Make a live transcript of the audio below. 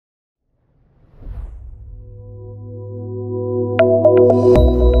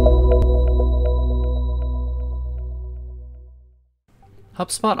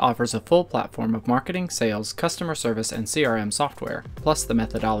HubSpot offers a full platform of marketing, sales, customer service, and CRM software, plus the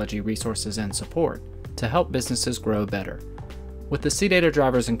methodology, resources, and support to help businesses grow better. With the CData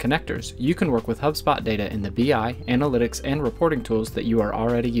drivers and connectors, you can work with HubSpot data in the BI, analytics, and reporting tools that you are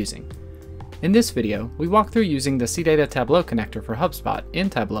already using. In this video, we walk through using the CData Tableau Connector for HubSpot in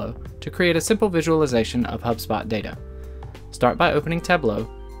Tableau to create a simple visualization of HubSpot data. Start by opening Tableau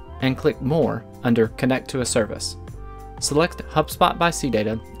and click More under Connect to a Service. Select HubSpot by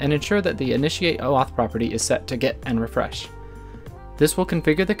CData and ensure that the Initiate OAuth property is set to Get and Refresh. This will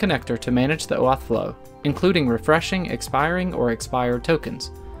configure the connector to manage the OAuth flow, including refreshing expiring or expired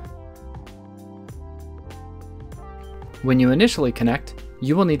tokens. When you initially connect,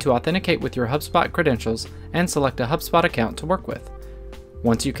 you will need to authenticate with your HubSpot credentials and select a HubSpot account to work with.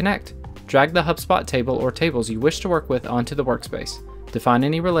 Once you connect, drag the HubSpot table or tables you wish to work with onto the workspace, define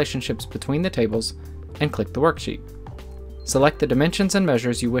any relationships between the tables, and click the worksheet. Select the dimensions and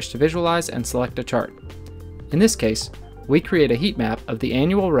measures you wish to visualize and select a chart. In this case, we create a heat map of the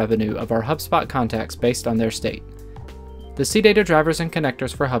annual revenue of our HubSpot contacts based on their state. The CData drivers and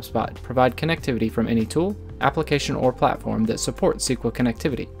connectors for HubSpot provide connectivity from any tool, application, or platform that supports SQL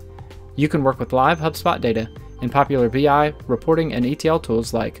connectivity. You can work with live HubSpot data in popular BI, reporting, and ETL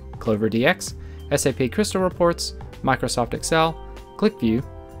tools like Clover DX, SAP Crystal Reports, Microsoft Excel, ClickView,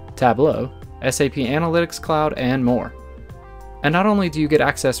 Tableau, SAP Analytics Cloud, and more. And not only do you get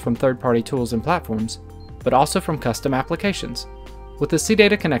access from third-party tools and platforms, but also from custom applications. With the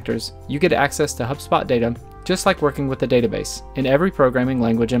CData connectors, you get access to HubSpot data just like working with a database in every programming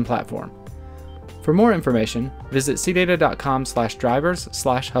language and platform. For more information, visit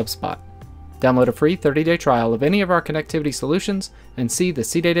cdata.com/drivers/HubSpot. Download a free 30-day trial of any of our connectivity solutions and see the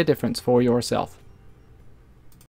CData difference for yourself.